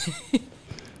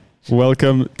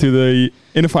Welcome to the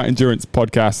Inner Fight Endurance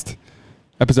podcast,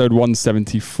 episode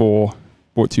 174,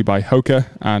 brought to you by Hoka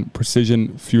and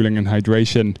Precision Fueling and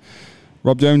Hydration.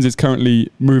 Rob Jones is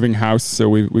currently moving house, so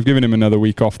we've given him another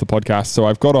week off the podcast. So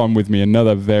I've got on with me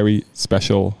another very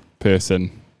special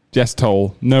person, Jess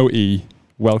Towl, no E.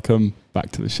 Welcome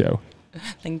back to the show.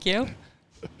 Thank you.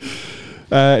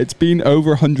 It's been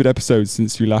over 100 episodes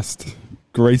since you last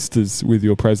graced us with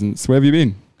your presence. Where have you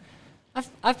been?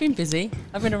 I've been busy.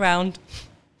 I've been around.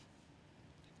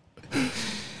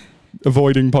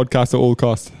 Avoiding podcasts at all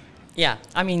costs. Yeah,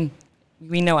 I mean,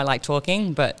 we know I like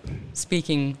talking, but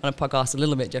speaking on a podcast is a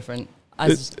little bit different.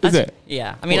 Is it?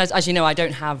 Yeah. I mean, as you know, I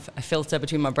don't have a filter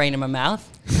between my brain and my mouth.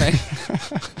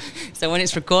 So when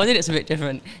it's recorded, it's a bit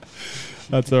different.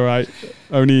 That's all right.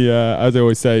 Only, as I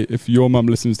always say, if your mum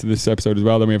listens to this episode as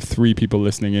well, then we have 3 people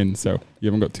listening in, so you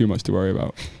haven't got too much to worry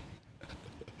about.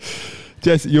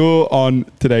 Jess, you're on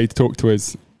today to talk to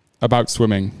us about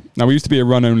swimming. Now, we used to be a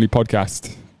run-only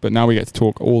podcast, but now we get to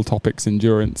talk all topics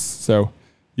endurance. So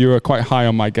you were quite high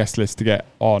on my guest list to get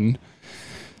on.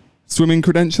 Swimming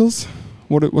credentials?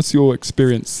 What's your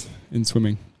experience in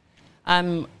swimming?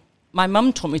 My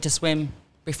mum taught me to swim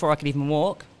before I could even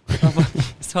walk.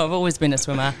 So I've always been a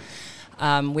swimmer.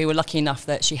 We were lucky enough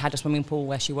that she had a swimming pool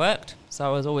where she worked, so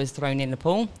I was always thrown in the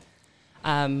pool.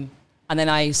 And then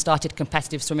I started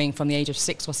competitive swimming from the age of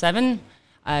 6 or 7.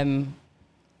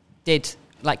 Did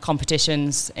like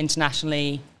competitions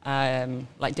internationally,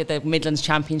 did the Midlands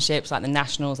Championships, like the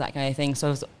Nationals, that kind of thing.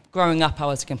 So growing up, I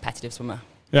was a competitive swimmer.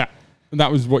 Yeah. And that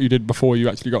was what you did before you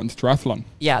actually got into triathlon?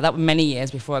 Yeah, that was many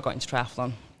years before I got into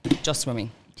triathlon. Just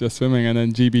swimming. Just swimming, and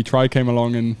then GB Tri came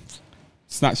along and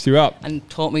snatched you up. And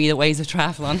taught me the ways of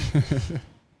triathlon.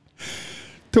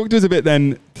 Talk to us a bit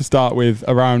then, to start with,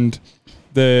 around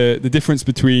the difference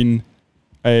between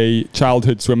a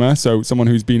childhood swimmer, so someone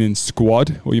who's been in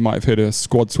squad, or you might have heard of a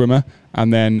squad swimmer,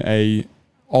 and then a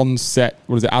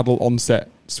adult onset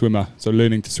swimmer, so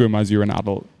learning to swim as you're an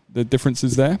adult. The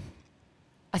differences there?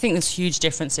 I think there's huge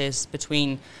differences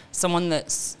between someone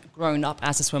that's grown up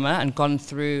as a swimmer and gone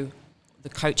through the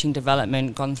coaching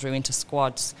development, gone through into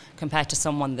squads, compared to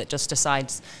someone that just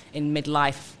decides in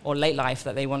midlife or late life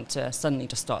that they want to suddenly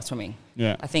just start swimming.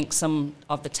 Yeah. I think some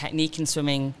of the technique in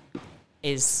swimming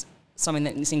is something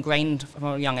that is ingrained from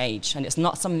a young age, and it's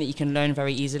not something that you can learn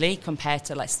very easily compared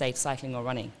to, like, say, cycling or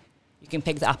running. You can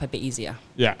pick that up a bit easier.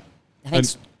 Yeah. I think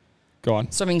go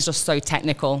on. swimming's just so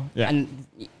technical, yeah, and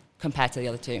compared to the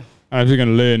other two. And as we're going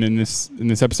to learn in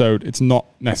this episode, it's not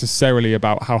necessarily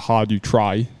about how hard you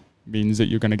try. Means that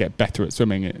you're going to get better at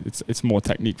swimming. It's more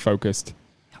technique focused.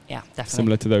 Yeah, definitely.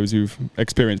 Similar to those who've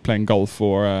experienced playing golf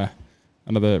or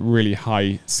another really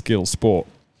high skill sport.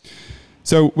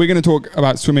 So we're going to talk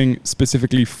about swimming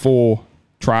specifically for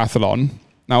triathlon.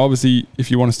 Now, obviously,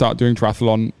 if you want to start doing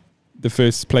triathlon, the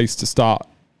first place to start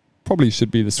probably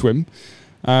should be the swim.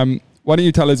 Why don't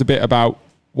you tell us a bit about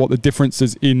what the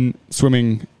differences in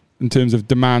swimming in terms of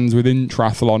demands within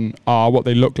triathlon are, what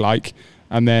they look like,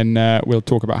 and then we'll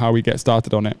talk about how we get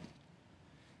started on it.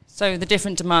 So the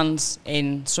different demands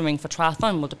in swimming for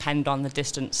triathlon will depend on the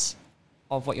distance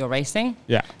of what you're racing.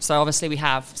 Yeah. So obviously we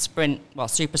have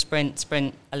super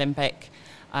sprint, Olympic,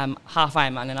 half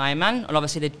Ironman and Ironman. And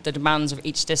obviously the demands of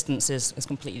each distance is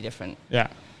completely different. Yeah.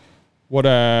 What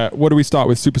do we start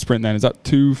with super sprint then? Is that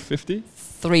 250?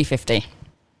 350.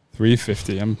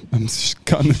 350. I'm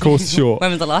cutting the course short. When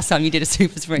was the last time you did a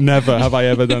super sprint? Never have I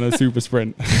ever done a super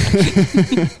sprint.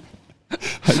 I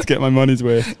had to get my money's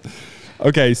worth.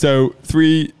 Okay, so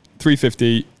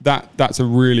 350. That's a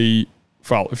really,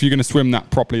 well, if you're going to swim that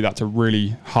properly, that's a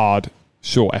really hard,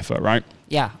 short effort, right?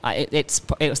 Yeah, it's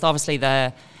obviously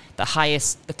the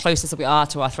highest, the closest that we are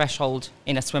to our threshold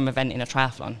in a swim event in a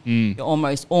triathlon. You're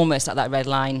almost at that red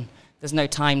line. There's no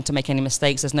time to make any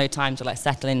mistakes. There's no time to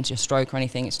settle into your stroke or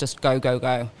anything. It's just go, go,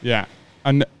 go. Yeah.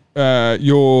 And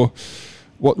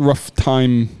what rough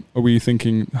time are we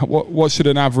thinking? What should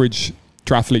an average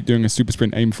triathlete doing a super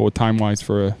sprint aim for time-wise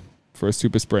for a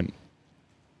super sprint?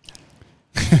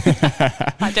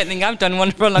 I don't think I've done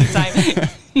one for a long time.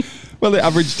 Well, the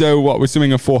average Joe, we're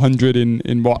swimming a 400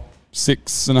 in what,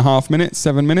 6.5 minutes,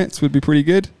 7 minutes would be pretty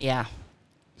good? Yeah.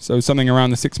 So something around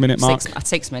the 6 minute mark?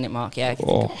 6 minute mark, yeah.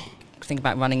 Think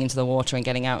about running into the water and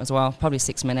getting out as well. Probably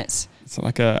 6 minutes. It's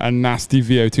like a nasty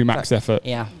VO2 max effort.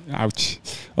 Yeah. Ouch.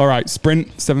 All right,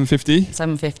 sprint 750.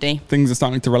 750. Things are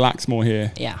starting to relax more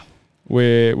here. Yeah.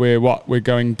 We're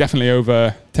going definitely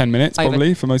over 10 minutes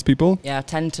probably for most people. Yeah,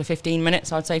 10 to 15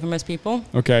 minutes I'd say for most people.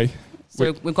 Okay.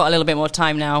 So we've got a little bit more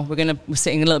time now. We're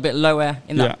sitting a little bit lower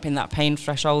in that pain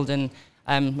threshold, and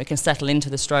we can settle into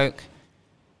the stroke.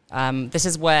 This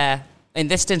is where, in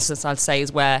this instance, I'd say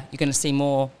is where you're going to see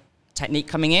more technique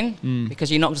coming in, because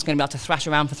you're not just going to be able to thrash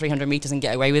around for 300 meters and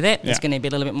get away with it. There's going to be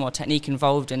a little bit more technique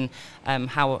involved in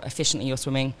how efficiently you're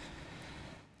swimming.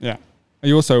 Yeah.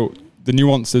 You also, the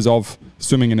nuances of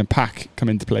swimming in a pack come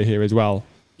into play here as well.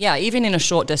 Yeah, even in a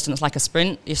short distance like a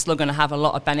sprint, you're still going to have a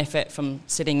lot of benefit from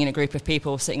sitting in a group of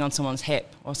people, sitting on someone's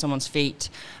hip or someone's feet.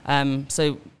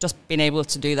 So just being able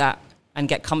to do that and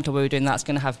get comfortable with doing that is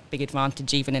going to have big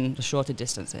advantage even in the shorter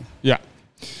distances. Yeah.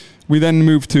 We then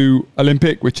move to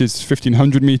Olympic, which is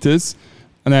 1,500 meters.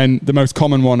 And then the most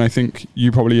common one I think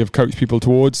you probably have coached people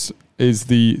towards is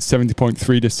the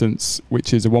 70.3 distance,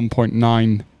 which is a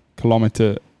 1.9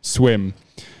 kilometer swim.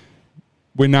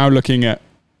 We're now looking at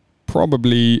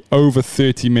probably over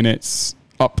 30 minutes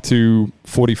up to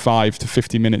 45 to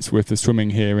 50 minutes worth of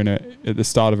swimming here at the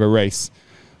start of a race.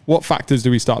 What factors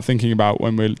do we start thinking about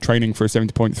when we're training for a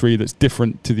 70.3 that's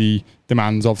different to the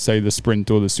demands of, say, the sprint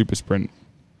or the super sprint?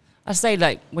 I say,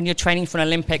 like, when you're training for an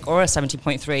Olympic or a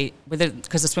 70.3,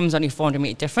 because the swim's only 400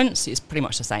 meter difference, it's pretty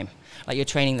much the same. Like, you're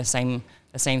training the same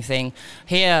thing.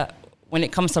 Here, when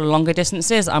it comes to longer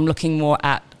distances, I'm looking more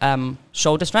at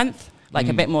shoulder strength. Like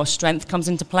a bit more strength comes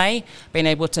into play, being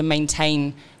able to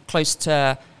maintain close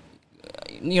to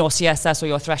your CSS or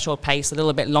your threshold pace a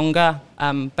little bit longer,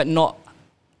 but not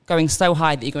going so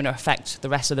high that you're going to affect the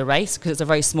rest of the race, because it's a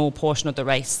very small portion of the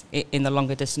race in the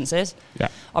longer distances. Yeah.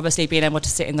 Obviously, being able to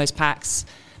sit in those packs,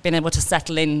 being able to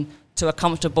settle in to a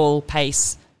comfortable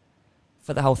pace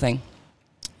for the whole thing.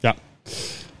 Yeah.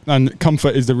 And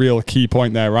comfort is the real key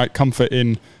point there, right? Comfort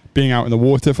in being out in the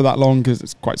water for that long, because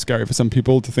it's quite scary for some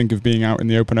people to think of being out in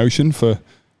the open ocean for,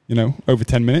 over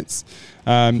 10 minutes.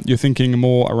 You're thinking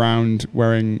more around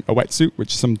wearing a wetsuit,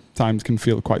 which sometimes can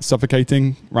feel quite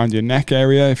suffocating around your neck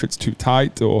area if it's too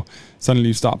tight, or suddenly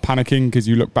you start panicking because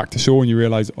you look back to shore and you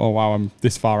realize, oh wow, I'm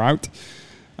this far out.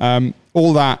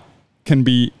 All that can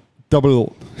be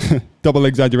double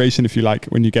exaggeration, if you like,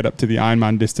 when you get up to the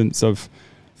Ironman distance of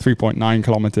 3.9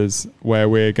 kilometers, where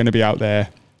we're going to be out there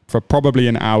for probably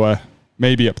an hour,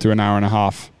 maybe up to an hour and a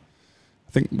half.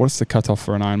 I think, what's the cutoff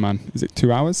for an Ironman? Is it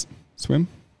 2 hours swim?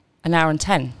 An hour and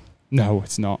 10? No,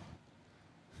 it's not.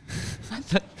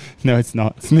 No, it's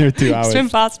not. It's near 2 hours. Swim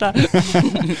faster.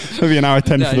 Maybe an hour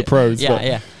 10 for the pros.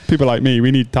 Yeah. People like me,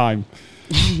 we need time.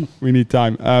 We need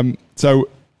time. And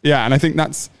I think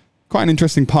that's quite an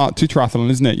interesting part to triathlon,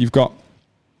 isn't it? You've got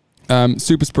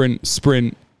super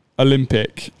sprint,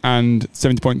 Olympic, and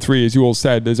 70.3, as you all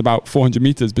said. There's about 400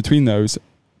 meters between those.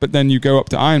 But then you go up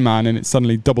to Ironman and it's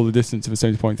suddenly double the distance of a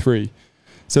 70.3.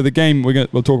 So the game,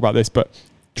 we'll talk about this, but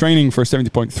training for a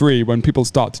 70.3, when people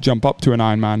start to jump up to an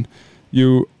Ironman,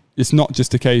 it's not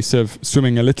just a case of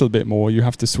swimming a little bit more. You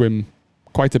have to swim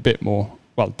quite a bit more,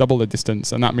 double the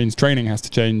distance. And that means training has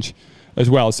to change as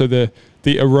well. So the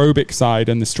aerobic side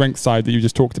and the strength side that you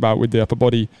just talked about with the upper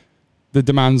body, the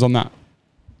demands on that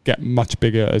get much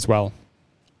bigger as well.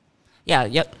 Yeah,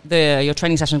 your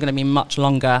training session is going to be much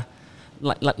longer,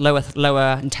 like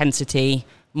lower intensity,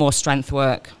 more strength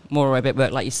work, more aerobic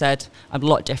work, like you said, a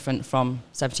lot different from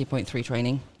 70.3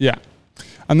 training. Yeah.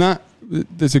 And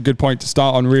there's a good point to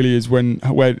start on, really, is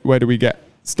where do we get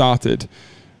started?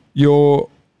 Why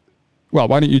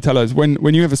don't you tell us,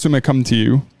 when you have a swimmer come to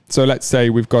you, so let's say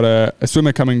we've got a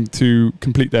swimmer coming to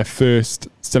complete their first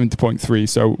 70.3,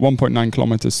 so 1.9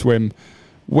 kilometers swim,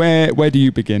 where do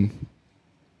you begin?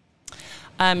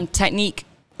 Technique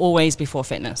always before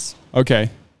fitness. Okay.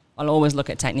 I'll always look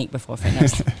at technique before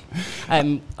fitness.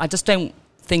 I just don't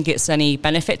think it's any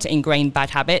benefit to ingrain bad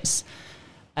habits.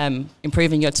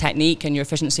 Improving your technique and your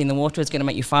efficiency in the water is going to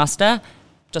make you faster.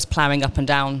 Just plowing up and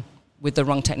down with the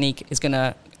wrong technique is going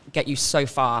to get you so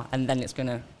far, and then it's going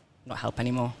to not help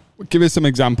anymore. Give us some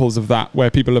examples of that,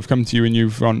 where people have come to you and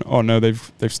you've gone, oh no,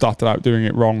 they've started out doing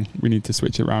it wrong. We need to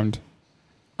switch it around.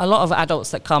 A lot of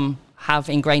adults that come have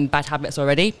ingrained bad habits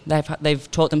already.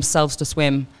 They've taught themselves to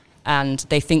swim, and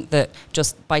they think that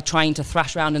just by trying to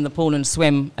thrash around in the pool and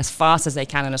swim as fast as they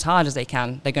can and as hard as they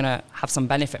can, they're going to have some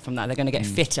benefit from that. They're going to get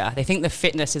fitter. They think the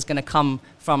fitness is going to come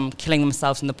from killing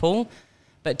themselves in the pool,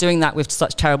 but doing that with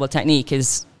such terrible technique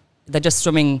they're just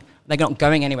swimming. They're not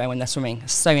going anywhere when they're swimming.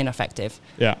 It's so ineffective.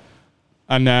 Yeah.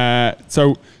 And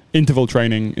so interval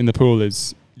training in the pool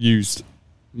is used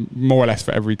more or less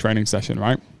for every training session,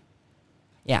 right?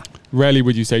 Yeah. Rarely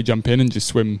would you say jump in and just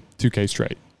swim 2K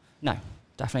straight. No,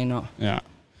 definitely not. Yeah.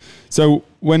 So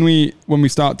when we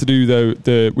start to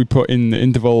do we put in the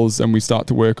intervals and we start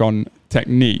to work on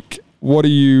technique, what are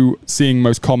you seeing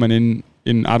most common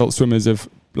in adult swimmers of,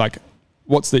 like,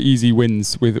 what's the easy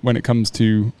wins when it comes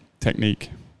to technique?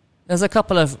 There's a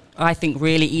couple of, I think,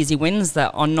 really easy wins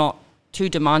that are not too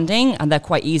demanding, and they're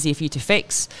quite easy for you to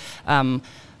fix. The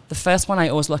first one I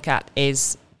always look at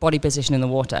is body position in the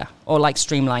water, or like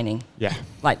streamlining. Yeah.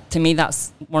 Like, to me,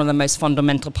 that's one of the most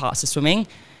fundamental parts of swimming.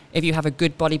 If you have a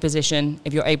good body position,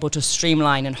 if you're able to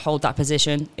streamline and hold that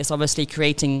position, it's obviously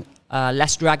creating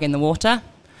less drag in the water.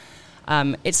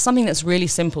 It's something that's really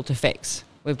simple to fix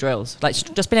with drills. Like,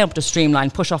 just being able to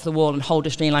streamline, push off the wall and hold a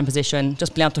streamline position,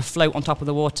 just being able to float on top of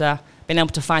the water, being able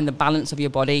to find the balance of your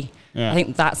body. Yeah. I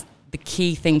think that's the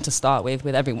key thing to start with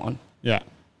everyone. Yeah.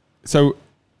 So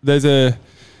there's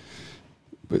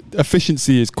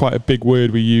efficiency is quite a big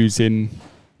word we use in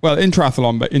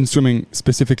triathlon, but in swimming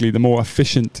specifically, the more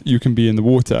efficient you can be in the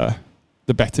water,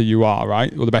 the better you are,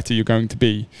 right? Or the better you're going to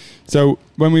be. So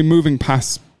when we're moving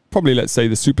past probably, let's say,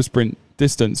 the super sprint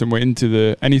distance and we're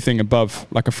into anything above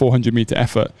like a 400 meter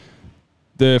effort,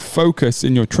 the focus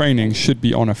in your training should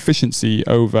be on efficiency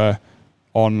over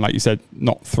on, like you said,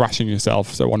 not thrashing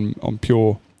yourself. So on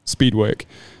pure speed work.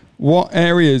 What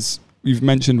areas, you've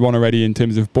mentioned one already in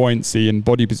terms of buoyancy and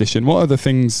body position, what other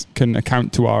things can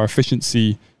account to our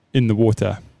efficiency in the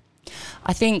water?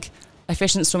 I think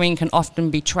efficient swimming can often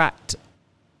be tracked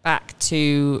back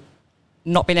to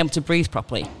not being able to breathe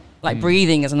properly. Like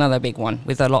breathing is another big one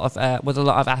with a lot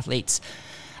of athletes.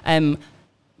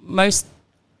 Most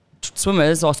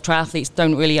swimmers or triathletes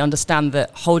don't really understand that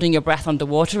holding your breath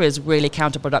underwater is really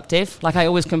counterproductive. Like, I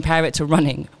always compare it to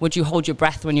running. Would you hold your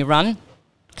breath when you run?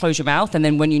 Close your mouth, and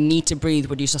then when you need to breathe,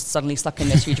 would you just suddenly suck in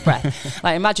this huge breath?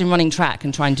 Like, imagine running track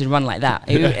and trying to run like that.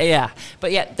 Yeah.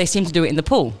 But yet they seem to do it in the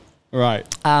pool. Right.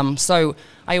 So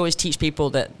I always teach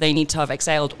people that they need to have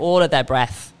exhaled all of their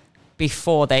breath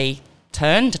before they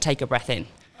turn to take a breath in.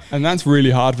 And that's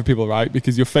really hard for people, right?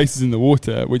 Because your face is in the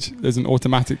water, which there's an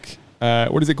automatic,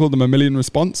 what is it called? The mammalian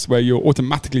response, where you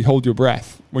automatically hold your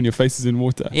breath when your face is in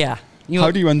water. Yeah.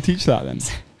 How do you unteach that then?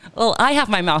 Well, I have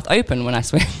my mouth open when I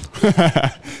swim.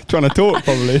 Trying to talk,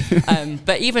 probably.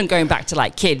 But even going back to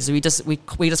like kids, we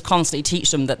just constantly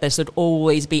teach them that there should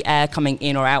always be air coming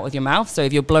in or out with your mouth. So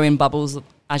if you're blowing bubbles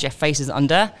as your face is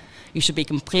under, you should be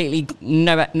completely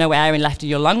no air left in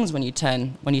your lungs when you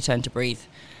turn to breathe.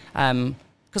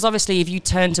 Because obviously, if you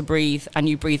turn to breathe and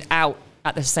you breathe out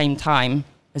at the same time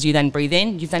as you then breathe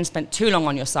in, you've then spent too long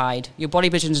on your side. Your body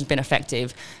position has been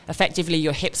effective. Effectively,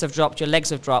 your hips have dropped, your legs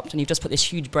have dropped, and you've just put this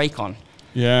huge brake on.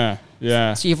 Yeah.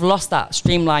 So you've lost that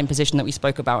streamlined position that we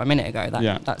spoke about a minute ago,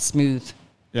 that smooth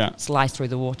slide through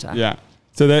the water. Yeah.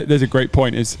 So there's a great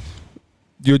point, is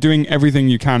you're doing everything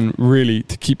you can really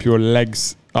to keep your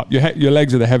legs up. Your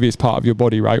legs are the heaviest part of your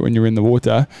body, right, when you're in the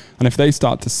water. And if they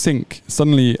start to sink,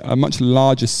 suddenly a much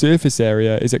larger surface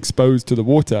area is exposed to the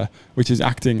water, which is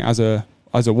acting as a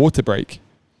water brake,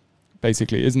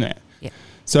 basically, isn't it? Yeah.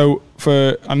 So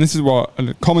and this is what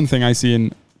a common thing I see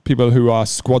in people who are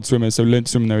squad swimmers, so learn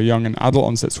to swim when they're young, and adult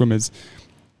onset swimmers,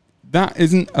 that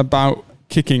isn't about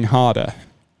kicking harder.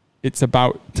 It's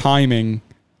about timing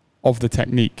of the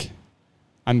technique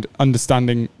and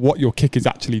understanding what your kick is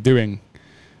actually doing,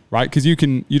 right? Because you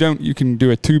can do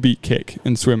a 2-beat kick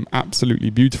and swim absolutely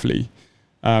beautifully,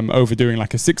 over doing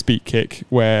like a 6-beat kick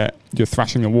where you're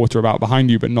thrashing the water about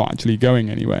behind you but not actually going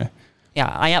anywhere. Yeah,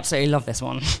 I absolutely love this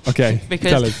one. Okay,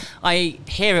 because I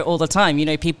hear it all the time. You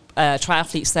know,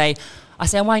 triathletes say,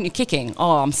 why aren't you kicking?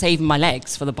 Oh, I'm saving my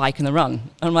legs for the bike and the run.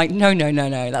 And I'm like, no,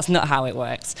 that's not how it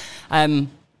works.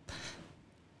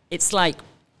 It's like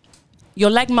your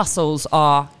leg muscles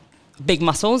are big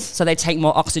muscles, so they take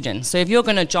more oxygen. So if you're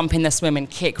going to jump in the swim and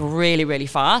kick really, really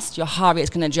fast, your heart rate's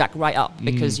going to jack right up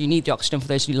because you need the oxygen for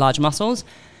those large muscles.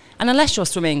 And unless you're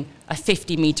swimming a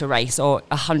 50-meter race or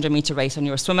a 100-meter race and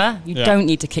you're a swimmer, you don't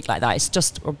need to kick like that. It's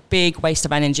just a big waste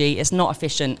of energy. It's not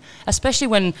efficient, especially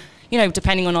when,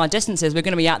 depending on our distances, we're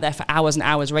going to be out there for hours and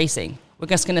hours racing. We're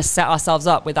just going to set ourselves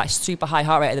up with that super high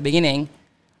heart rate at the beginning, and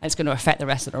it's going to affect the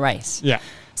rest of the race. Yeah.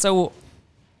 So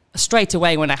straight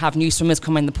away, when I have new swimmers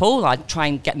come in the pool, I try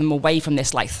and get them away from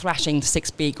this like thrashing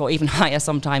 6-beat or even higher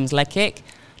sometimes leg kick.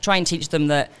 Try and teach them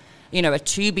that, a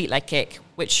 2-beat leg kick,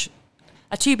 which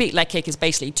a 2-beat leg kick is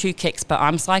basically 2 kicks per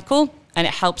arm cycle, and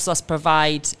it helps us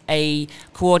provide a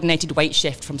coordinated weight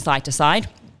shift from side to side.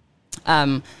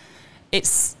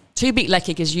 2-beat leg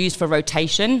kick is used for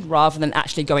rotation rather than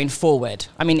actually going forward.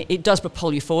 I mean, it does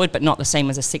propel you forward, but not the same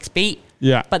as a 6-beat.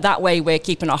 Yeah. But that way we're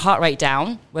keeping our heart rate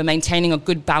down, we're maintaining a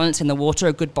good balance in the water,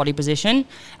 a good body position,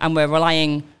 and we're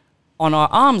relying on our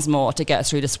arms more to get us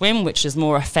through the swim, which is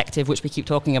more effective, which we keep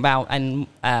talking about, and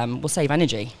will save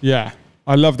energy. Yeah,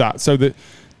 I love that. So the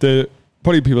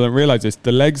probably people don't realize this,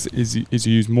 the legs is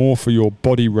used more for your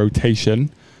body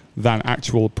rotation than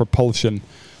actual propulsion.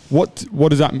 What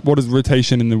does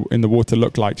rotation in the water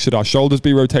look like? Should our shoulders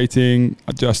be rotating?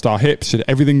 Just our hips? Should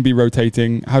everything be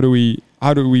rotating? How do we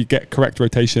get correct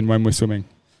rotation when we're swimming?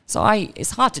 So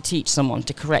it's hard to teach someone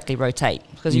to correctly rotate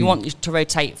because you want to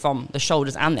rotate from the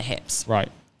shoulders and the hips. Right.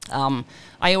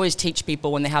 I always teach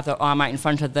people when they have their arm out in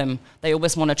front of them, they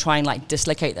always want to try and like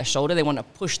dislocate their shoulder. They want to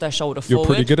push their shoulder forward. You're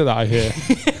pretty good at that, I hear.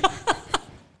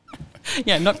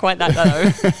 Yeah, not quite that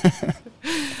though.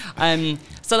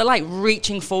 So they're like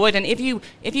reaching forward, and if you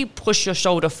push your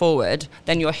shoulder forward,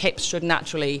 then your hips should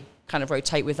naturally kind of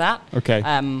rotate with that. Okay.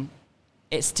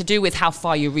 It's to do with how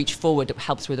far you reach forward. It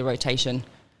helps with the rotation.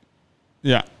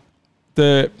 Yeah.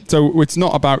 So it's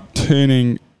not about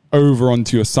turning over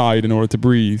onto your side in order to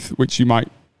breathe, which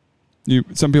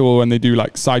some people, when they do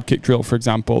like side kick drill, for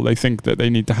example, they think that they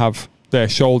need to have their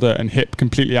shoulder and hip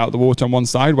completely out of the water on one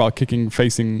side while kicking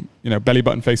facing, belly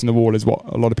button facing the wall is what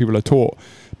a lot of people are taught.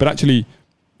 But actually,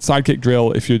 side kick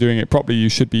drill, if you're doing it properly, you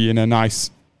should be in a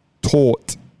nice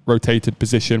taut rotated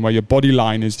position where your body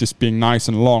line is just being nice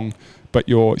and long, but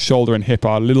your shoulder and hip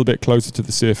are a little bit closer to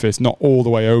the surface, not all the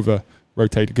way over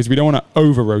rotated, because we don't want to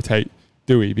over rotate,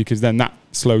 do we? Because then that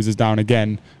slows us down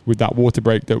again with that water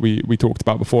break that we talked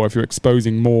about before. If you're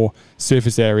exposing more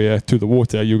surface area to the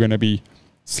water, you're going to be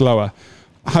slower.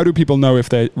 How do people know if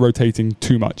they're rotating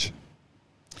too much?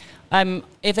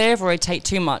 If they over rotate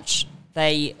too much,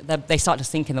 they start to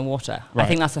sink in the water. Right. I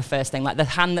think that's the first thing. Like the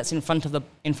hand that's in front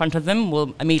of them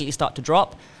will immediately start to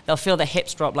drop. They'll feel their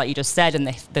hips drop, like you just said, and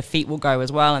the feet will go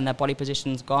as well, and their body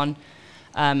position's gone.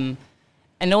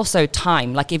 And also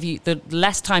time. Like the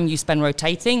less time you spend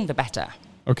rotating, the better.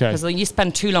 Okay. Because you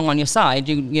spend too long on your side,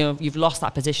 you've lost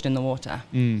that position in the water.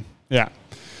 Yeah.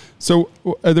 So,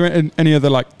 are there any other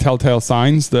like telltale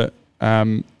signs that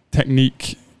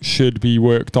technique should be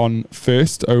worked on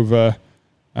first over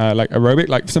like aerobic?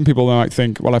 Like some people might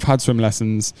think, well, I've had swim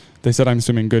lessons. They said I'm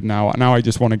swimming good now. Now I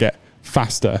just want to get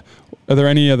faster. Are there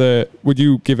any other? Would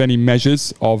you give any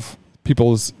measures of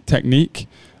people's technique,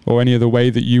 or any other way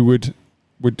that you would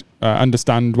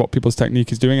understand what people's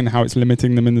technique is doing and how it's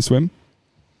limiting them in the swim?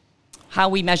 How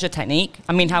we measure technique?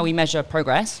 I mean, how we measure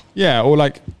progress? Yeah, or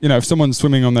like, if someone's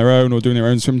swimming on their own or doing their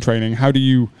own swim training, how do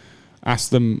you ask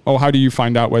them, or how do you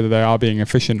find out whether they are being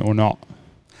efficient or not?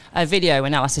 A video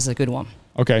analysis is a good one.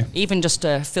 Okay. Even just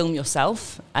to film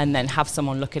yourself and then have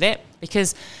someone look at it,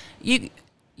 because you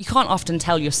can't often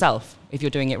tell yourself if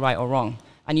you're doing it right or wrong.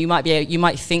 And you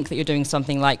might think that you're doing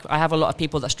something. Like I have a lot of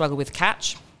people that struggle with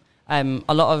catch. A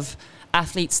lot of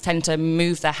athletes tend to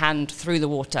move their hand through the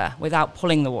water without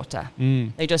pulling the water.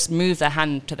 They just move their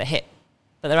hand to the hip,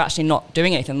 but they're actually not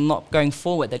doing anything, not going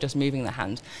forward, they're just moving their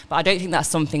hand. But I don't think that's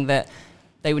something that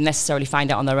they would necessarily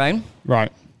find out on their own.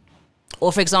 Right.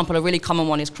 Or for example, a really common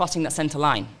one is crossing that center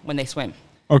line when they swim.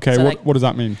 Okay, so what does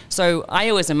that mean? So I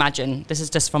always imagine, this is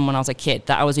just from when I was a kid,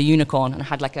 that I was a unicorn and I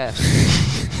had like a...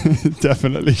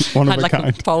 Definitely, one of a kind. Had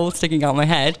like a pole sticking out my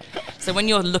head. So when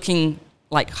you're looking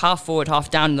like half forward, half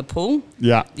down in the pool,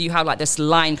 you have like this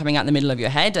line coming out in the middle of your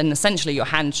head, and essentially your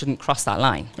hand shouldn't cross that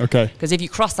line. Okay. Because if you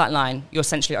cross that line, you're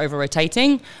essentially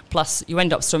over-rotating, plus you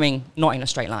end up swimming not in a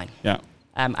straight line. Yeah.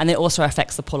 And it also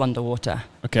affects the pull underwater.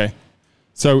 Okay.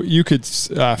 So you could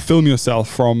film yourself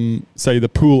from, say, the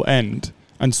pool end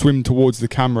and swim towards the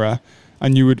camera,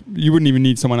 and you wouldn't even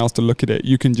need someone else to look at it.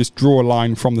 You can just draw a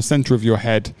line from the center of your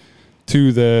head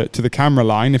to the camera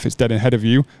line if it's dead ahead of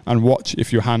you, and watch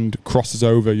if your hand crosses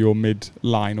over your mid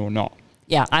line or not.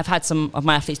 Yeah, I've had some of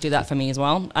my athletes do that for me as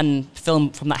well, and film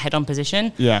from that head-on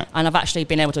position. Yeah. And I've actually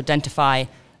been able to identify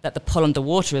that the pull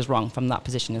underwater is wrong from that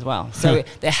position as well. So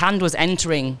their hand was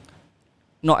entering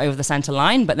not over the center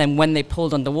line, but then when they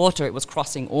pulled underwater, it was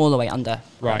crossing all the way under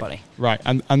their body. Right.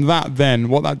 And that then,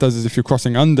 what that does is if you're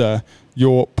crossing under,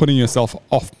 you're putting yourself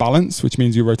off balance, which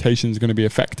means your rotation is going to be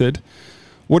affected.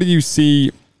 What do you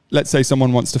see? Let's say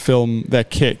someone wants to film their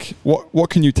kick. What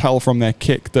can you tell from their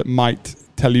kick that might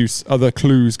tell you other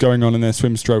clues going on in their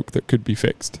swim stroke that could be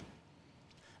fixed?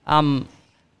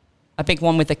 A big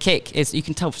one with the kick is you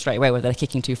can tell straight away whether they're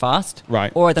kicking too fast,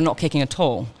 right, or they're not kicking at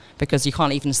all, because you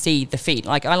can't even see the feet.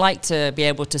 Like I like to be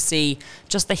able to see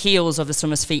just the heels of the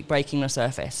swimmer's feet breaking the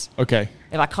surface. Okay.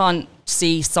 If I can't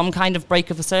see some kind of break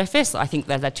of the surface, I think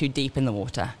they're too deep in the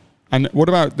water. And what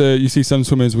about you see some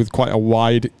swimmers with quite a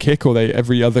wide kick, or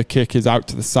every other kick is out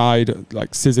to the side,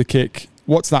 like scissor kick.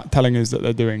 What's that telling us that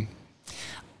they're doing?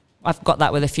 I've got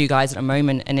that with a few guys at the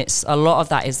moment, and it's a lot of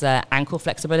that is their ankle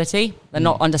flexibility. They're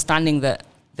not understanding that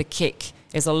the kick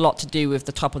is a lot to do with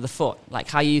the top of the foot, like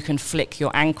how you can flick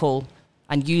your ankle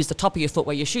and use the top of your foot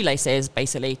where your shoelace is,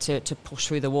 basically, to push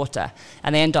through the water.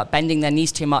 And they end up bending their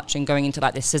knees too much and going into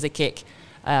like this scissor kick,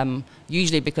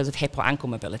 usually because of hip or ankle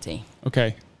mobility.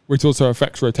 Okay. Which also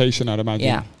affects rotation, I'd imagine.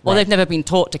 Yeah. Well, they've never been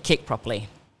taught to kick properly.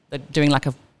 They're doing like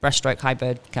a breaststroke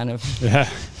hybrid kind of. Yeah.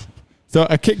 So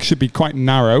a kick should be quite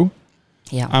narrow.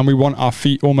 Yeah. And we want our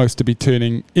feet almost to be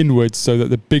turning inwards so that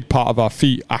the big part of our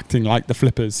feet acting like the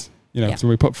flippers. So when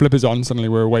we put flippers on, suddenly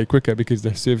we're way quicker because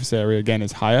the surface area again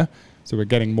is higher. So we're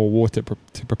getting more water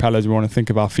to propellers. We want to think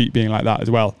of our feet being like that as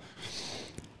well.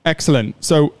 Excellent.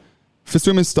 So for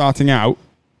swimmers starting out,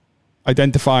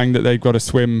 identifying that they've got to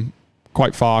swim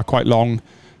quite far, quite long,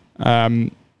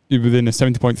 within a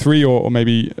 70.3 or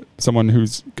maybe someone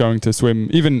who's going to swim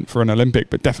even for an Olympic,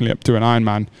 but definitely up to an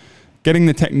Ironman, getting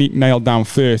the technique nailed down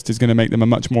first is going to make them a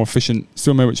much more efficient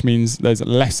swimmer, which means there's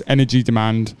less energy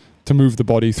demand to move the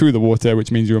body through the water,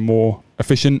 which means you're more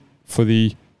efficient for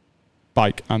the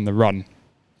bike and the run.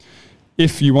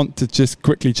 If you want to just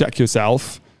quickly check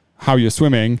yourself how you're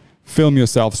swimming, film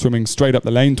yourself swimming straight up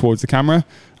the lane towards the camera,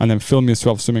 and then film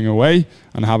yourself swimming away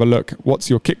and have a look.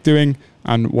 What's your kick doing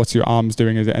and what's your arms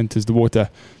doing as it enters the water?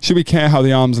 Should we care how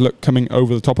the arms look coming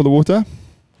over the top of the water?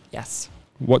 Yes.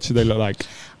 What should they look like?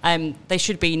 They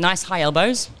should be nice high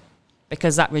elbows,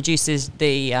 because that reduces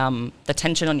the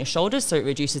tension on your shoulders, so it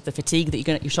reduces the fatigue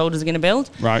that your shoulders are going to build.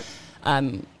 Right.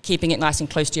 Keeping it nice and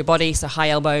close to your body, so high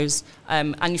elbows,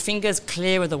 and your fingers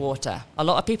clear of the water. A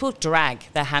lot of people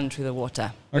drag their hand through the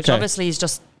water, which obviously is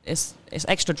just it's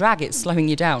extra drag. It's slowing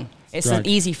you down. It's an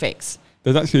easy fix.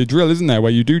 There's actually a drill, isn't there,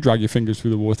 where you do drag your fingers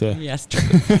through the water? Yes,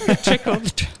 trickle.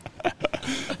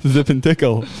 Zip and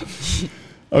tickle.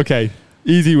 Okay,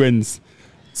 easy wins.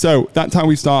 So that's how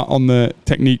we start on the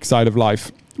technique side of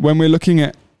life. When we're looking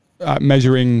at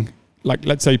measuring, like,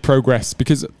 let's say progress,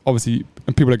 because obviously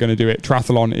people are going to do it.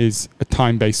 Triathlon is a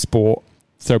time-based sport.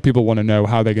 So people want to know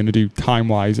how they're going to do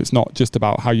time-wise. It's not just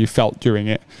about how you felt during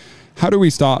it. How do we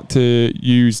start to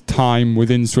use time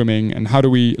within swimming, and how do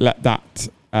we let that,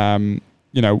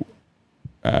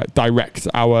 direct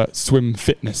our swim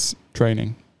fitness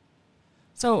training?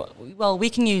 So, we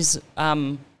can use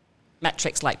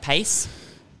metrics like pace.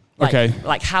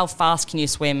 Like how fast can you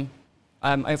swim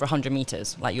over 100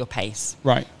 meters, like your pace.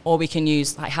 Right. Or we can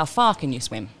use like how far can you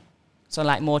swim? So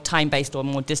like more time-based or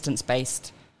more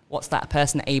distance-based, what's that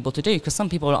person able to do? Because some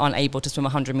people aren't able to swim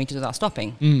 100 meters without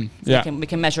stopping. We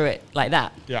can measure it like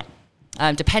that. Yeah.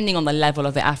 Depending on the level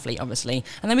of the athlete, obviously.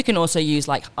 And then we can also use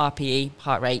like RPE,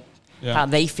 heart rate, how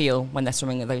they feel when they're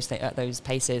swimming at those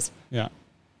paces. Yeah.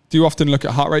 Do you often look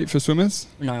at heart rate for swimmers?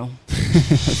 No. I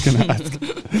was going to ask.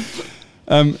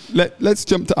 Let's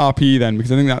jump to RPE then,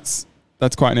 because I think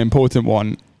that's quite an important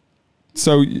one.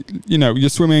 So, you're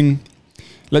swimming,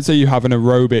 let's say you have an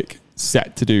aerobic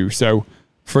set to do. So,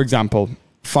 for example,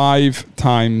 5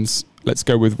 times, let's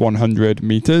go with 100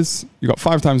 meters. You've got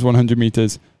 5 times 100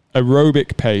 meters,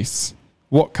 aerobic pace.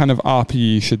 What kind of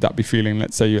RPE should that be feeling?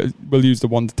 Let's say we'll use the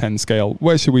 1 to 10 scale.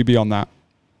 Where should we be on that?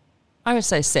 I would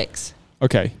say 6.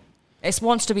 Okay. It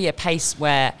wants to be a pace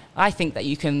where I think that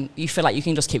you feel like you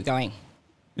can just keep going.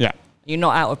 Yeah. You're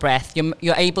not out of breath.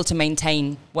 You're able to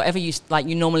maintain whatever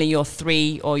normally your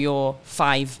 3 or your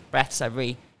 5 breaths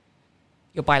every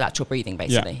your bilateral breathing,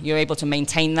 basically. Yeah. You're able to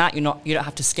maintain that. You don't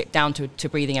have to skip down to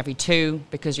breathing every 2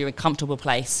 because you're in a comfortable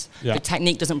place. Yeah. The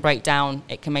technique doesn't break down.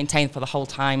 It can maintain for the whole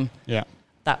time. Yeah.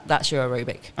 That's your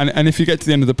aerobic. And if you get to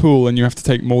the end of the pool and you have to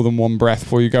take more than 1 breath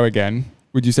before you go again,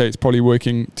 would you say it's probably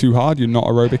working too hard? You're not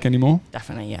aerobic anymore?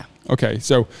 Definitely, yeah. Okay,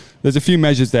 so there's a few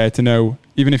measures there to know,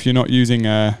 even if you're not using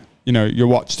your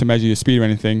watch to measure your speed or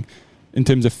anything. In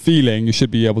terms of feeling, you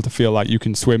should be able to feel like you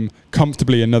can swim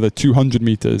comfortably another 200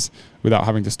 meters without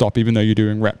having to stop, even though you're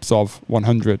doing reps of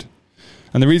 100.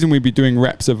 And the reason we'd be doing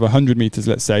reps of 100 meters,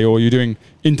 let's say, or you're doing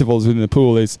intervals within the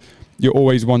pool, is you're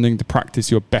always wanting to practice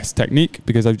your best technique,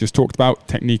 because I've just talked about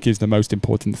technique is the most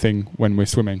important thing when we're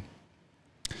swimming.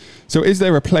 So is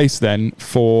there a place then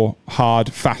for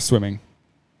hard, fast swimming?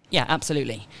 Yeah,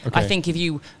 absolutely. Okay. I think if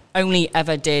you only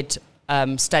ever did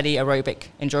steady aerobic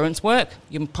endurance work,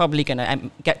 you're probably going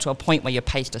to get to a point where your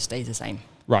pace just stays the same.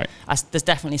 Right. There's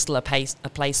definitely still a place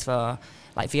for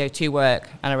like VO2 work,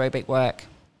 anaerobic work,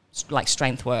 like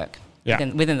strength work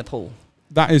within the pool.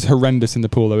 That is horrendous in the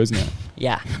pool though, isn't it?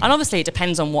 Yeah. And obviously it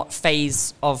depends on what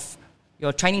phase of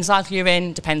your training cycle you're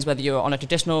in, depends whether you're on a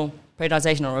traditional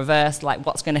periodization or reverse, like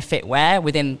what's going to fit where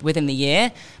within the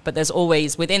year. But there's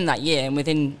always, within that year and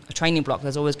within a training block,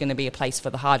 there's always going to be a place for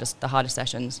the hardest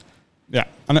sessions. Yeah,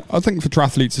 and I think for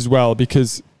triathletes as well,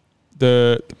 because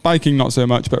the biking not so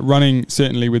much, but running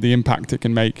certainly with the impact it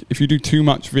can make. If you do too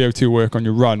much VO2 work on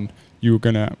your run, you're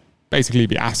going to basically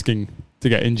be asking to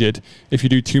get injured. If you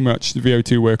do too much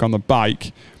VO2 work on the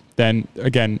bike, then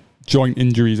again, joint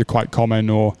injuries are quite common,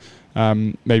 or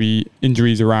maybe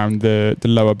injuries around the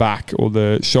lower back or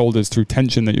the shoulders through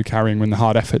tension that you're carrying when the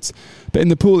hard efforts. But in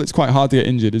the pool, it's quite hard to get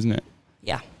injured, isn't it?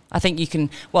 Yeah, I think you can.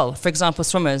 Well, for example,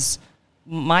 swimmers.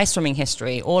 My swimming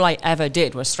history, all I ever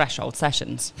did was threshold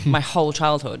sessions. My whole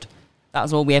childhood, that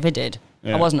was all we ever did.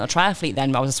 Yeah. I wasn't a triathlete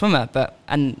then, but I was a swimmer.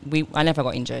 I never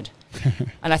got injured.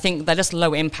 And I think they're just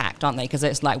low impact, aren't they? Because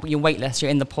it's like you're weightless,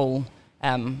 you're in the pool,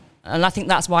 and I think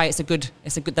that's why it's a good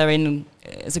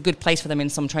place for them in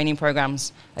some training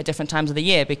programs at different times of the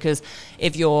year. Because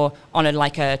if you're on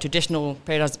a traditional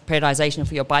periodization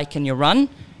for your bike and your run,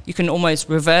 you can almost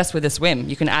reverse with the swim.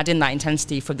 You can add in that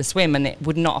intensity for the swim, and it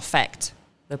would not affect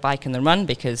the bike and the run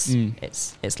because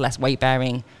it's less weight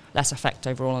bearing, less effect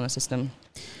overall on the system.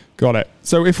 Got it.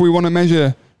 So if we want to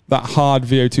measure that hard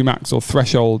VO2 max or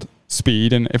threshold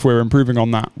speed, and if we're improving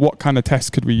on that, what kind of tests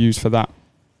could we use for that?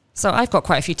 So I've got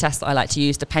quite a few tests that I like to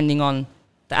use depending on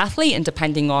the athlete and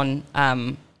depending on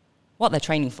what they're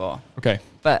training for. Okay.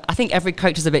 But I think every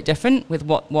coach is a bit different with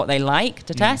what they like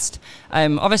to test.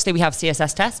 Obviously, we have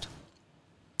CSS test,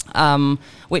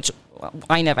 which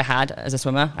I never had as a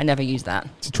swimmer. I never used that.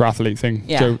 It's a triathlete thing.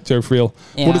 Yeah. Joe Friel.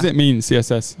 Yeah. What does it mean,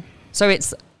 CSS? So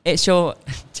it's your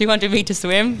 200-meter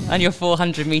swim and your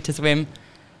 400-meter swim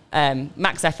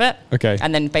max effort. Okay.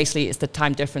 And then basically it's the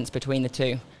time difference between the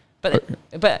two.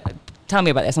 But tell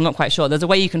me about this. I'm not quite sure. There's a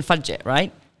way you can fudge it,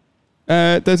 right?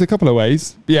 There's a couple of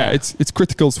ways. Yeah, it's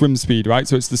critical swim speed, right?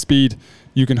 So it's the speed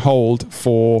you can hold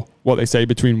for what they say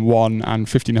between 1 and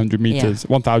 1,500 meters,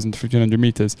 1,000 to 1,500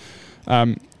 meters.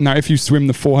 Now, if you swim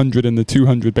the 400 and the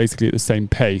 200 basically at the same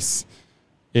pace,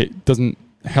 it doesn't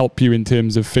help you in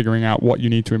terms of figuring out what you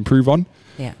need to improve on.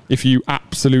 Yeah. If you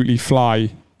absolutely fly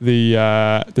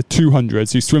the 200,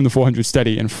 so you swim the 400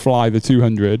 steady and fly the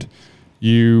 200,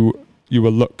 you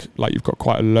will look like you've got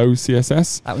quite a low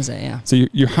CSS. That was it, yeah. So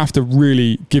you have to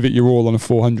really give it your all on a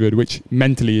 400, which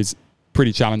mentally is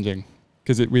pretty challenging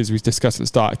because as we discussed at the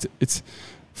start, it's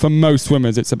for most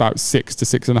swimmers, it's about 6 to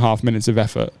 6.5 minutes of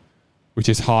effort, which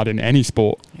is hard in any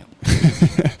sport. Yep.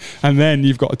 And then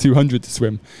you've got a 200 to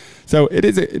swim. So it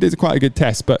is quite a good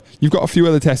test, but you've got a few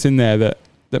other tests in there that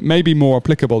may be more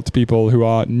applicable to people who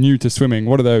are new to swimming.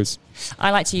 What are those?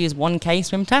 I like to use 1K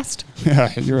swim test.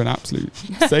 Yeah, you're an absolute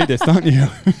sadist, aren't you?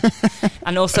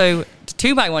 And also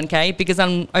 2x1K, because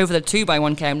I'm over the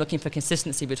 2x1K, I'm looking for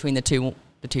consistency between the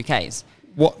 2Ks.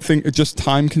 What thing? Just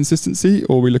time consistency,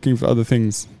 or are we looking for other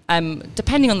things?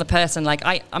 Depending on the person,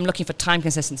 I'm looking for time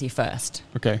consistency first.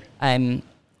 Okay.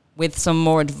 With some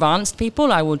more advanced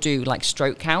people, I will do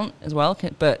stroke count as well,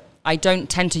 but I don't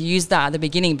tend to use that at the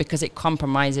beginning because it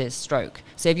compromises stroke.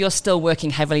 So if you're still working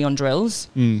heavily on drills,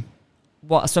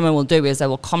 what a swimmer will do is they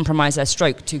will compromise their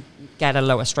stroke to get a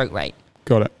lower stroke rate.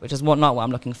 Got it. Which is not what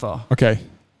I'm looking for. Okay.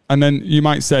 And then you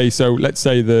might say, so let's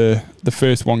say the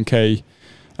first 1K,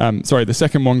 the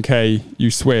second 1K you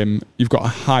swim, you've got a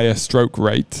higher stroke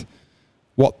rate.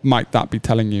 What might that be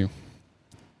telling you?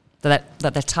 That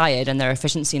they're tired and their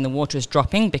efficiency in the water is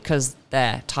dropping because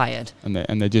they're tired. And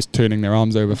they're just turning their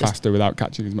arms over faster without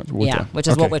catching as much water. Yeah, which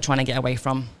is what we're trying to get away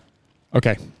from.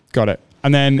 Okay, got it.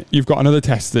 And then you've got another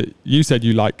test that you said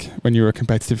you like when you were a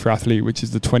competitive athlete, which is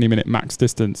the 20-minute max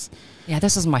distance. Yeah,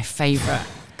 this is my favourite.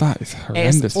 That is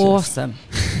horrendous. It's awesome.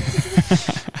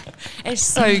 It's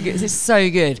so good. It's so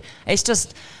good. It's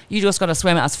just... You just got to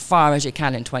swim it as far as you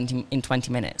can in 20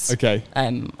 minutes. Okay.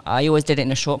 I always did it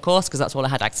in a short course because that's all I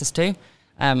had access to.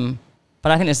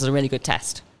 But I think this is a really good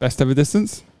test. Best ever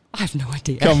distance? I have no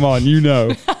idea. Come on, you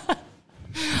know.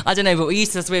 I don't know, but we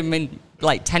used to swim in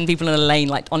 10 people in a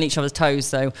lane, on each other's toes.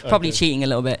 So probably cheating a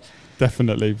little bit.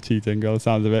 Definitely cheating, girl.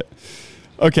 Sounds of it.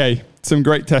 Okay, some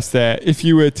great tests there. If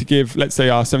you were to give, let's say,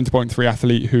 our 70.3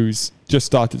 athlete who's just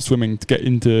started swimming to get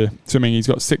into swimming, he's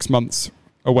got 6 months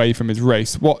away from his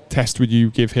race, what test would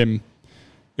you give him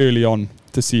early on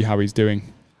to see how he's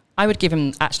doing? I would give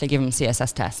him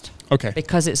CSS test. Okay.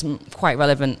 Because it's quite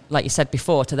relevant, like you said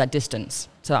before, to that distance,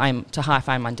 to half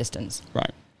Ironman distance. Right.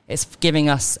 It's giving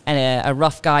us a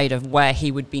rough guide of where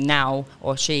he would be now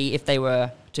or she if they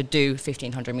were to do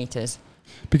 1,500 meters.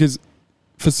 Because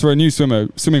for a new swimmer,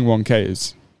 swimming 1K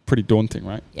is pretty daunting,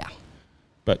 right? Yeah.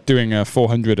 But doing a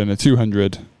 400 and a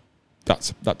 200...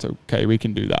 That's okay. We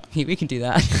can do that. We can do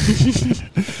that.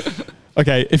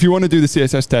 Okay. If you want to do the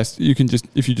CSS test,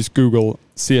 if you just Google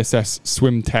CSS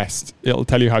swim test, it'll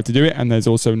tell you how to do it. And there's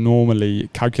also normally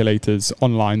calculators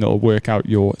online that'll work out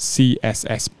your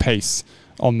CSS pace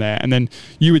on there. And then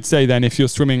you would say then if you're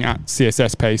swimming at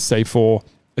CSS pace, say for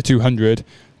a 200,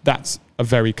 that's a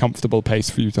very comfortable pace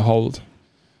for you to hold.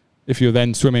 If you're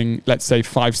then swimming, let's say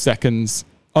 5 seconds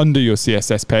under your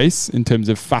CSS pace in terms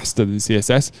of faster than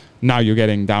CSS. Now you're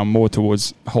getting down more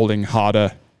towards holding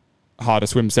harder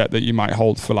swim set that you might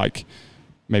hold for like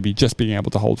maybe just being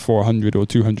able to hold 400 or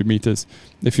 200 meters.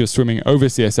 If you're swimming over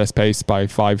CSS pace by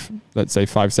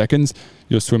 5 seconds,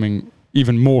 you're swimming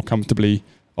even more comfortably,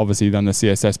 obviously, than the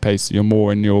CSS pace. You're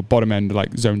more in your bottom end,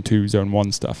 like zone 2, zone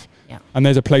 1 stuff. Yeah. And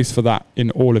there's a place for that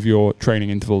in all of your training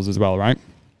intervals as well, right?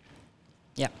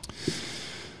 Yeah.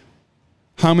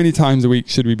 How many times a week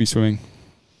should we be swimming?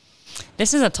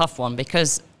 This is a tough one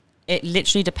because it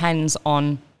literally depends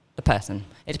on the person.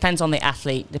 It depends on the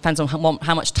athlete. It depends on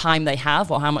how much time they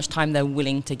have or how much time they're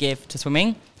willing to give to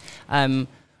swimming.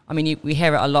 We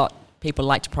hear it a lot. People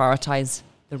like to prioritize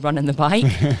the run and the bike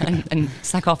and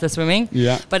sack off the swimming.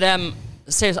 Yeah. But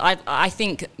seriously, I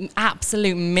think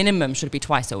absolute minimum should be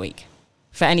twice a week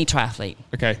for any triathlete.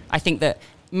 Okay. I think that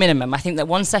minimum. I think that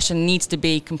one session needs to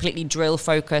be completely drill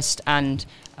focused and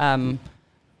then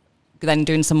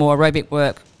doing some more aerobic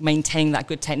work, maintaining that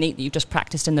good technique that you've just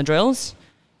practiced in the drills.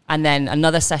 And then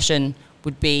another session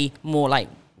would be more like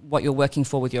what you're working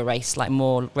for with your race, like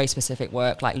more race-specific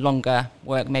work, like longer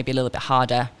work, maybe a little bit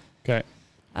harder. Okay.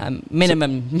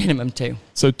 Minimum 2.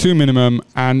 So 2 minimum,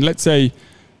 and let's say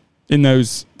in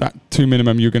that 2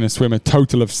 minimum, you're going to swim a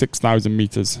total of 6,000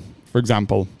 meters, for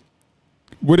example.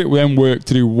 Would it then work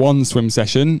to do one swim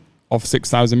session of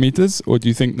 6,000 meters, or do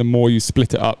you think the more you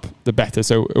split it up, the better?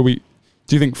 So do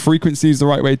you think frequency is the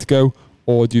right way to go,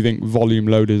 or do you think volume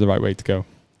load is the right way to go?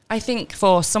 I think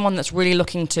for someone that's really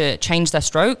looking to change their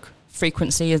stroke,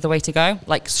 frequency is the way to go.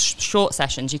 Like short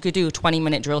sessions, you could do a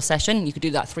 20-minute drill session. You could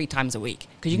do that 3 times a week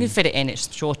because you can fit it in.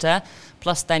 It's shorter.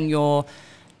 Plus, then you're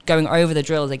going over the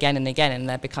drills again and again, and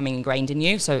they're becoming ingrained in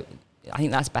you. So I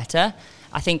think that's better.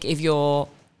 I think if you're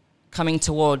coming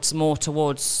more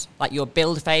towards like your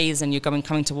build phase and you're coming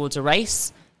towards a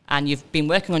race and you've been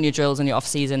working on your drills in your off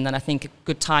season, then I think a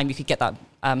good time you could get that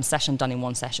session done in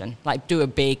one session. Like do a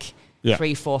big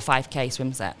 3, 4, 5K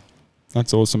swim set.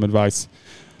 That's awesome advice.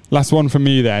 Last one for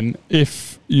me then.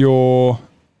 If you're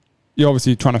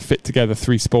obviously trying to fit together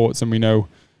 3 sports, and we know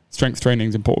strength training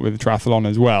is important with the triathlon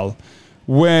as well,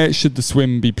 where should the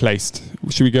swim be placed?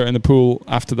 Should we go in the pool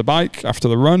after the bike, after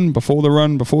the run, before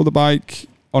the bike,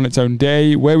 on its own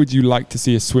day? Where would you like to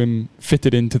see a swim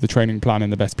fitted into the training plan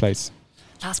in the best place?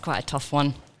 That's quite a tough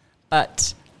one.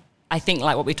 But I think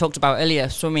like what we talked about earlier,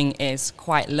 swimming is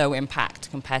quite low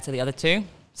impact compared to the other 2.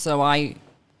 So I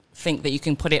think that you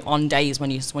can put it on days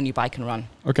when you bike and run.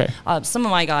 Okay. Some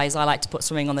of my guys, I like to put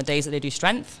swimming on the days that they do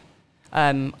strength,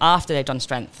 after they've done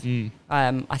strength.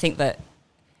 I think that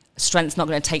strength's not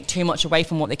going to take too much away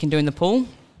from what they can do in the pool.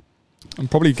 And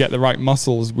probably get the right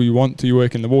muscles we want to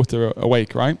work in the water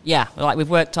awake, right? Yeah, like we've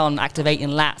worked on activating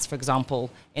lats, for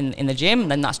example, in the gym.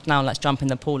 Then let's jump in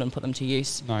the pool and put them to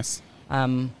use. Nice.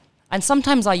 And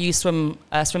sometimes I use swim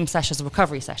session as a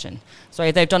recovery session. So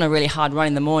if they've done a really hard run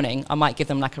in the morning, I might give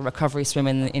them like a recovery swim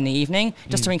in the evening,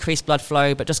 just to increase blood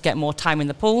flow, but just get more time in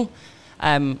the pool.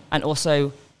 And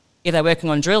also, if they're working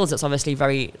on drills, it's obviously a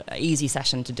very easy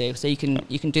session to do. So you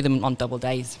can do them on double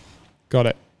days. Got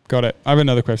it. I have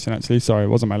another question actually. Sorry, it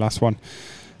wasn't my last one.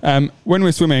 When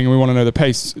we're swimming and we want to know the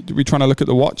pace, do we try to look at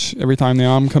the watch every time the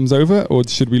arm comes over, or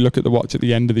should we look at the watch at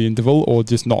the end of the interval, or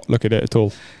just not look at it at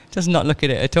all? Just not look at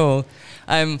it at all.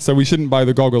 So we shouldn't buy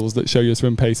the goggles that show your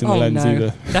swim pace in the lens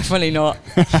either. Definitely not.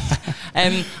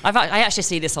 I actually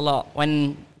see this a lot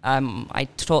when I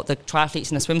taught the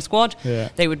triathletes in the swim squad. Yeah.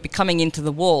 They would be coming into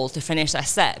the wall to finish their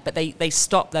set, but they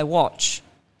stop their watch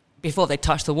before they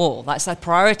touch the wall. That's their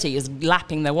priority, is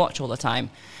lapping their watch all the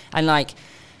time. And like,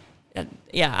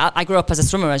 I grew up as a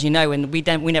swimmer, as you know, and we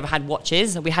never had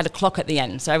watches. We had a clock at the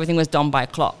end, so everything was done by a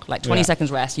clock. Like 20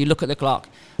 seconds rest, you look at the clock.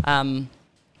 And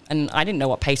I didn't know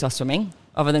what pace I was swimming,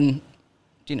 other than,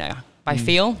 by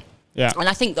feel. Yeah. And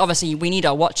I think obviously we need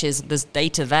our watches. There's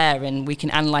data there, and we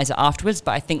can analyze it afterwards.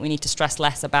 But I think we need to stress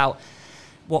less about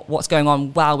what's going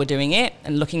on while we're doing it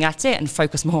and looking at it, and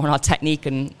focus more on our technique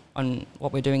and on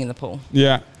what we're doing in the pool.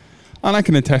 Yeah, and I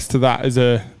can attest to that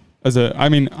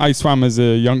I swam as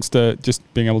a youngster, just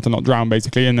being able to not drown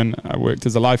basically, and then I worked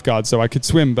as a lifeguard, so I could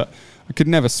swim, but I could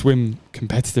never swim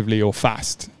competitively or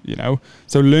fast,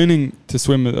 So learning to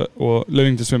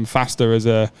swim faster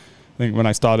I think when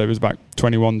I started, it was about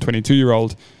 21,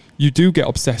 22-year-old, you do get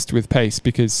obsessed with pace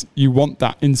because you want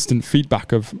that instant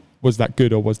feedback of, was that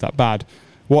good or was that bad?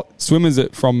 What swimmers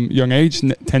from young age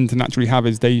tend to naturally have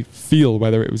is they feel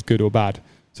whether it was good or bad.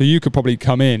 So you could probably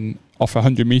come in off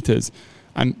 100 meters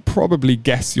and probably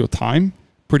guess your time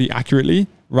pretty accurately,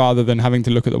 rather than having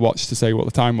to look at the watch to say what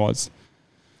the time was.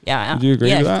 Yeah. Do you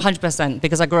agree with that? 100%,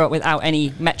 because I grew up without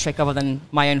any metric other than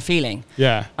my own feeling.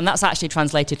 Yeah. And that's actually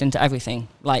translated into everything.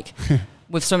 Like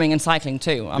with swimming and cycling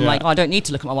too. I'm like, I don't need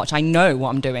to look at my watch. I know what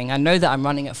I'm doing. I know that I'm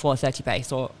running at 4:30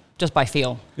 pace, or just by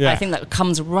feel. Yeah. I think that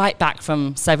comes right back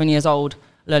from 7 years old,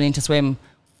 learning to swim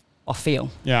off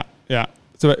feel. Yeah. Yeah.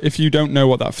 So if you don't know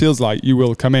what that feels like, you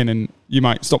will come in and you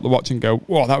might stop the watch and go,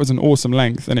 whoa, that was an awesome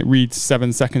length. And it reads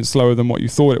 7 seconds slower than what you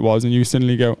thought it was. And you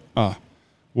suddenly go,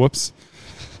 whoops.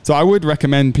 So I would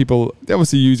recommend people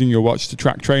obviously using your watch to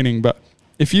track training. But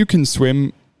if you can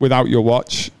swim without your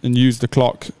watch and use the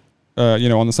clock,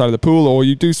 on the side of the pool, or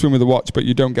you do swim with a watch, but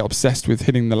you don't get obsessed with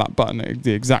hitting the lap button at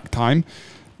the exact time,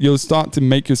 you'll start to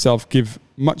make yourself give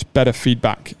much better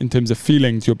feedback in terms of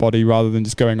feeling to your body rather than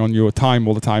just going on your time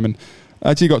all the time. And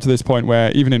I actually got to this point where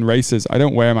even in races, I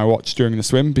don't wear my watch during the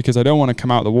swim because I don't want to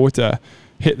come out of the water,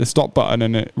 hit the stop button,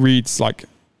 and it reads like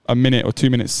a minute or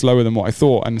 2 minutes slower than what I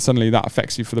thought. And suddenly that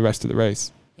affects you for the rest of the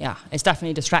race. Yeah, it's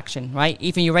definitely a distraction, right?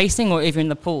 Even you're racing or even in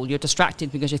the pool, you're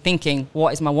distracted because you're thinking,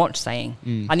 what is my watch saying?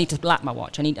 I need to lap my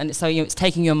watch. And so it's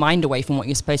taking your mind away from what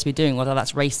you're supposed to be doing, whether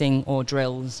that's racing or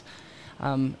drills.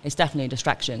 It's definitely a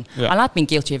distraction. Yeah. And I've been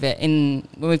guilty of it when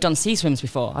we've done sea swims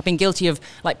before. I've been guilty of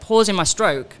like pausing my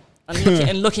stroke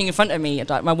and looking in front of me at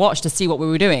like, my watch to see what we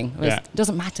were doing. It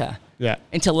doesn't matter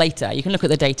until later. You can look at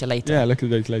the data later. Yeah, look at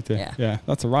the data later. Yeah,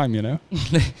 that's a rhyme, you know.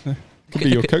 Could be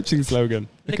your coaching slogan.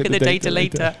 Look at the data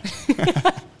later.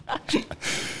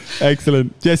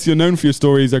 Excellent. Jess, you're known for your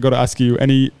stories. I've got to ask you,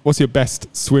 what's your best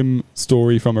swim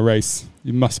story from a race?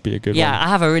 You must be a good one. Yeah, I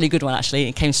have a really good one, actually.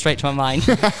 It came straight to my mind.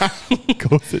 Of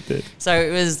course it did. So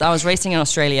I was racing in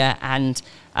Australia, and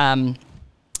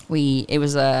it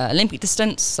was an Olympic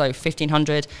distance, so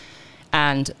 1,500,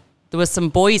 and there was some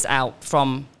boys out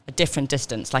from a different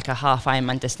distance, like a half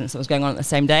Ironman distance that was going on at the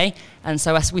same day. And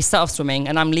so as we start off swimming,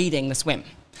 and I'm leading the swim,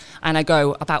 and I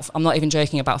go I'm not even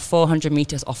joking, about 400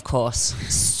 meters off course,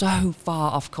 so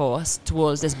far off course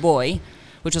towards this buoy,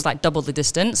 which was like double the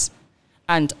distance.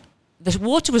 And the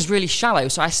water was really shallow,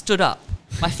 so I stood up,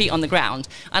 my feet on the ground,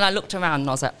 and I looked around and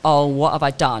I was like, oh, what have I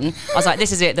done? I was like,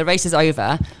 this is it, the race is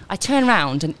over. I turned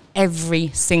around and every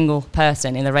single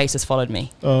person in the race has followed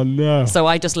me. Oh, no. So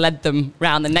I just led them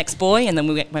round the next buoy, and then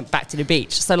we went back to the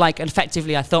beach. So like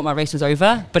effectively I thought my race was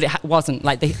over, but it wasn't.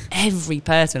 Like every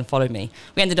person followed me.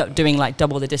 We ended up doing like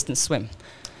double the distance swim.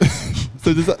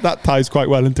 So that ties quite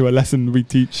well into a lesson we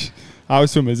teach our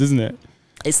swimmers, isn't it?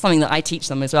 It's something that I teach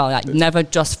them as well. Like, never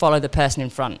just follow the person in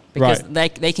front, because they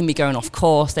can be going off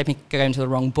course. They can be going to the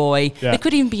wrong buoy. Yeah. They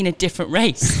could even be in a different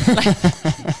race.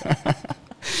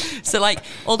 So, like,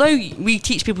 although we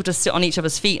teach people to sit on each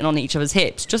other's feet and on each other's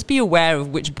hips, just be aware of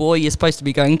which buoy you're supposed to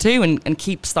be going to, and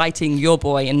keep citing your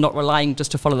buoy and not relying just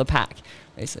to follow the pack,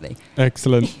 basically.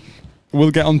 Excellent.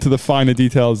 We'll get on to the finer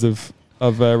details of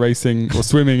racing or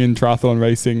swimming in triathlon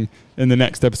racing in the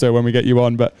next episode when we get you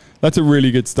on, but that's a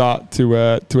really good start to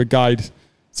a guide,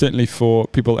 certainly for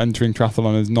people entering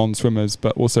triathlon as non-swimmers,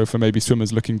 but also for maybe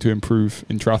swimmers looking to improve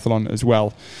in triathlon as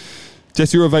well.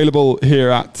 Jess, you're available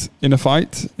here at Inner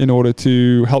Fight in order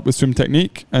to help with swim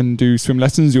technique and do swim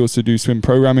lessons. You also do swim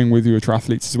programming with your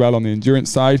triathletes as well on the endurance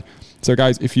side. So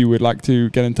guys, if you would like to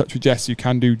get in touch with Jess, you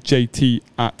can do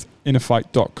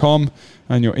jt@innerfight.com,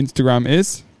 and your Instagram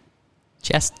is?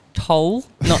 Jess Towl,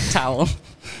 not Towel.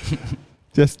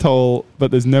 Jess Towl, but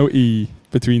there's no E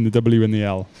between the W and the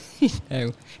L.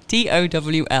 No,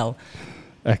 Towl.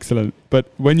 Excellent.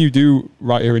 But when you do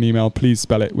write her an email, please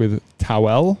spell it with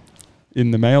Towel in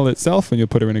the mail itself, and you'll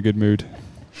put her in a good mood.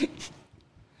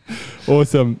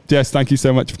 Awesome. Jess, thank you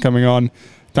so much for coming on.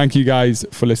 Thank you guys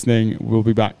for listening. We'll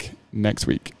be back next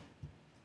week.